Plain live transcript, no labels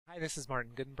Hi, this is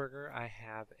Martin Goodenberger. I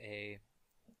have a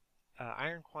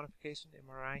Iron Quantification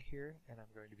MRI here, and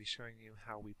I'm going to be showing you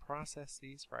how we process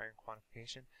these for iron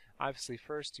quantification. Obviously,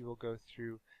 first you will go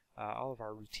through all of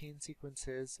our routine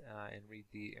sequences and read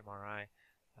the MRI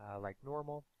like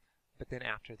normal, but then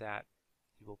after that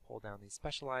you will pull down these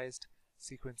specialized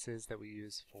sequences that we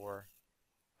use for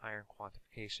iron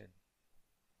quantification.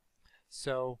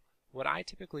 So what I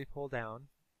typically pull down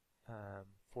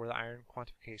for the iron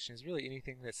quantification is really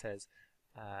anything that says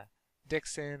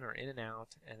Dixon or in and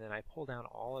out, and then I pull down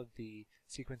all of the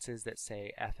sequences that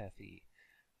say FFE.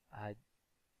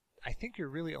 I think you're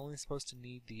really only supposed to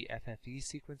need the FFE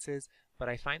sequences, but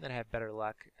I find that I have better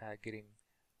luck getting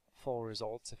full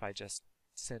results if I just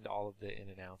send all of the in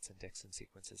and outs and Dixon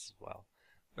sequences as well.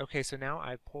 Okay, so now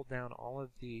I've pulled down all of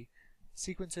the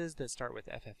sequences that start with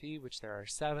FFE, which there are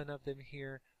 7 of them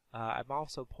here. I've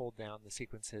also pulled down the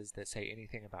sequences that say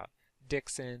anything about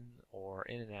Dixon or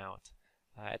in and out.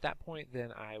 At that point,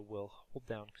 then I will hold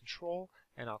down Control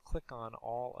and I'll click on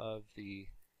all of the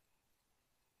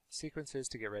sequences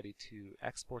to get ready to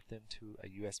export them to a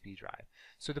USB drive.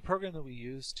 So the program that we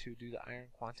use to do the iron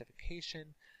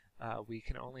quantification we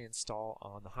can only install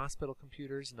on the hospital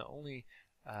computers, and the only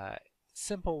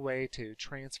simple way to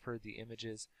transfer the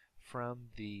images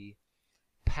from the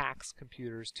PACS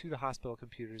computers to the hospital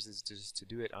computers is just to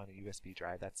do it on a USB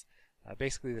drive. That's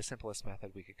basically the simplest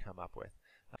method we could come up with.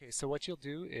 Okay, so what you'll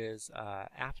do is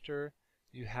after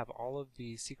you have all of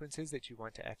the sequences that you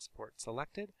want to export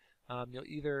selected, you'll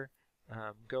either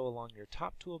go along your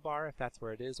top toolbar if that's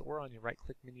where it is, or on your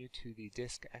right-click menu to the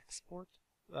disk export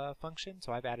function.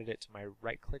 So I've added it to my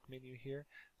right-click menu here.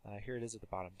 Here it is at the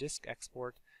bottom, disk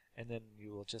export, and then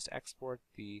you will just export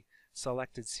the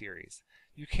selected series.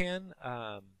 You can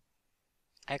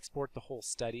export the whole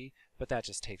study, but that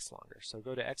just takes longer. So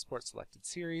go to export selected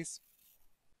series,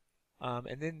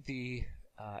 and then the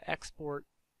export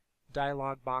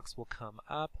dialog box will come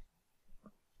up.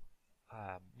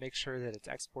 Make sure that it's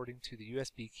exporting to the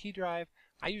USB key drive.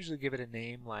 I usually give it a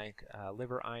name like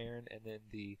liver iron and then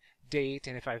the date,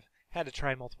 and if I've had to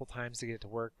try multiple times to get it to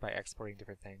work by exporting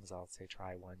different things, I'll say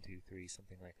try 1, 2, 3,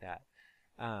 something like that.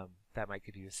 That might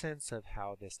give you a sense of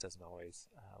how this doesn't always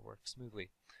work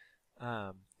smoothly.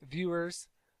 Viewers,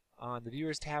 on the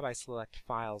Viewers tab I select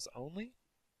Files Only.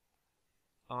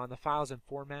 On the Files and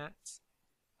Formats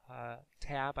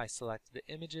tab I select the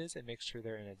images and make sure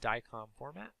they're in a DICOM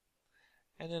format.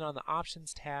 And then on the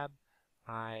Options tab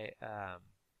I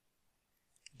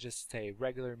just say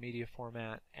regular media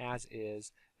format as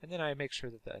is, and then I make sure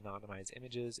that the anonymized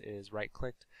images is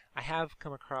right-clicked. I have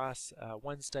come across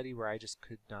one study where I just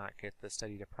could not get the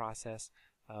study to process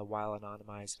while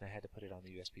anonymized, and I had to put it on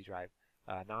the USB drive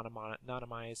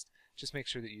anonymized. Just make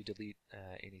sure that you delete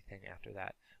anything after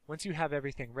that. Once you have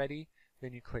everything ready,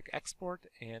 then you click Export,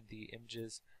 and the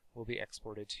images will be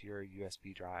exported to your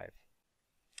USB drive.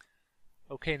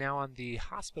 Okay, now on the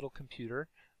hospital computer,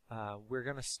 we're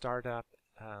going to start up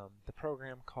the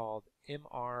program called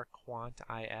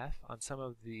MR-Quant-IF. On some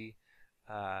of the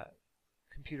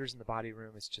computers in the body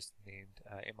room, it's just named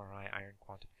MRI Iron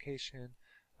Quantification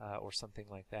or something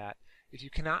like that. If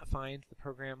you cannot find the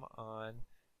program on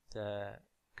the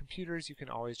computers, you can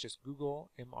always just Google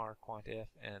MR-Quantif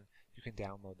and you can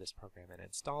download this program and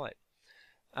install it.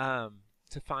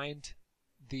 To find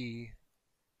the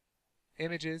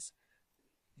images,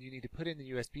 you need to put in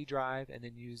the USB drive and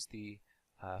then use the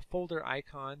folder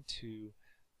icon to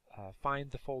find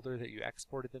the folder that you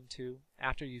exported them to.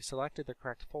 After you've selected the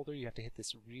correct folder, you have to hit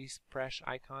this refresh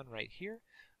icon right here,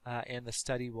 and the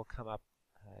study will come up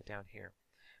down here.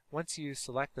 Once you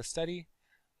select the study,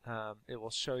 it will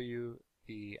show you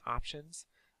the options.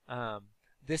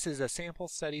 This is a sample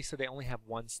study, so they only have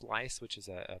one slice, which is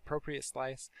an appropriate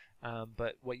slice,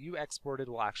 but what you exported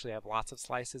will actually have lots of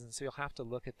slices, and so you'll have to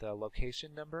look at the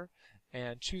location number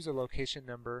and choose a location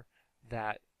number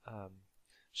that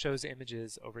shows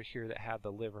images over here that have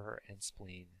the liver and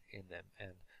spleen in them,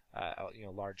 and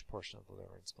a large portion of the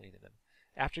liver and spleen in them.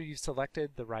 After you've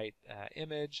selected the right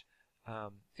image,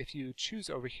 if you choose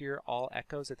over here all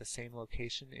echoes at the same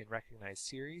location in recognized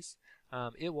series,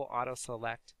 it will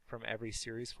auto-select from every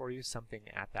series for you something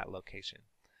at that location.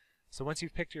 So once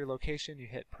you've picked your location, you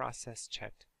hit Process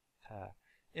Checked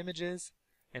Images,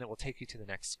 and it will take you to the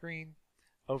next screen.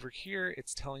 Over here,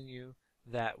 it's telling you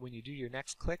that when you do your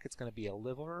next click, it's going to be a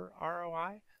liver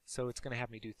ROI. So it's going to have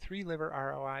me do 3 liver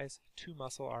ROIs, 2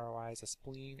 muscle ROIs, a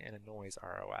spleen, and a noise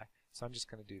ROI. So I'm just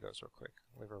going to do those real quick.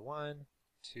 Liver 1,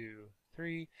 2,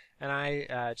 3, and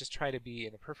I just try to be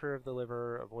in the periphery of the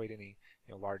liver, avoid any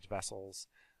large vessels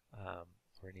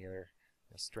or any other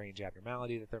strange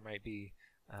abnormality that there might be.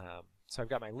 So I've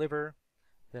got my liver,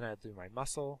 then I'll do my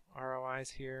muscle ROIs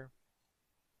here,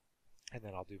 and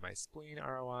then I'll do my spleen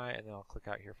ROI, and then I'll click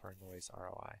out here for a noise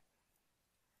ROI.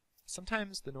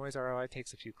 Sometimes the noise ROI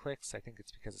takes a few clicks. I think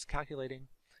it's because it's calculating.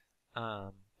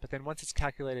 But then once it's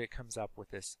calculated, it comes up with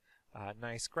this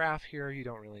nice graph here. You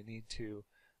don't really need to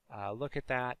look at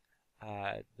that.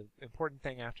 The important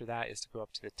thing after that is to go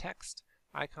up to the text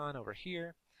icon over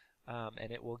here,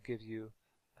 and it will give you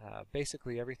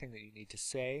basically everything that you need to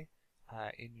say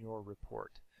in your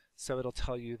report. So it'll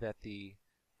tell you that the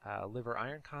liver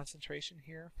iron concentration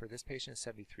here for this patient is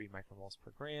 73 micromoles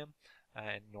per gram,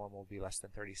 and normal will be less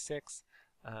than 36.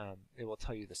 It will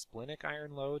tell you the splenic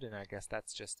iron load, and I guess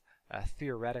that's just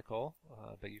theoretical,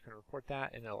 but you can report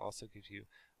that, and it'll also give you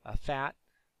a fat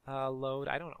load.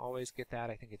 I don't always get that.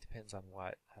 I think it depends on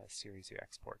what series you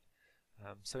export.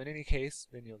 So in any case,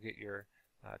 then you'll get your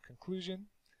conclusion,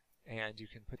 and you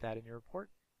can put that in your report,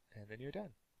 and then you're done.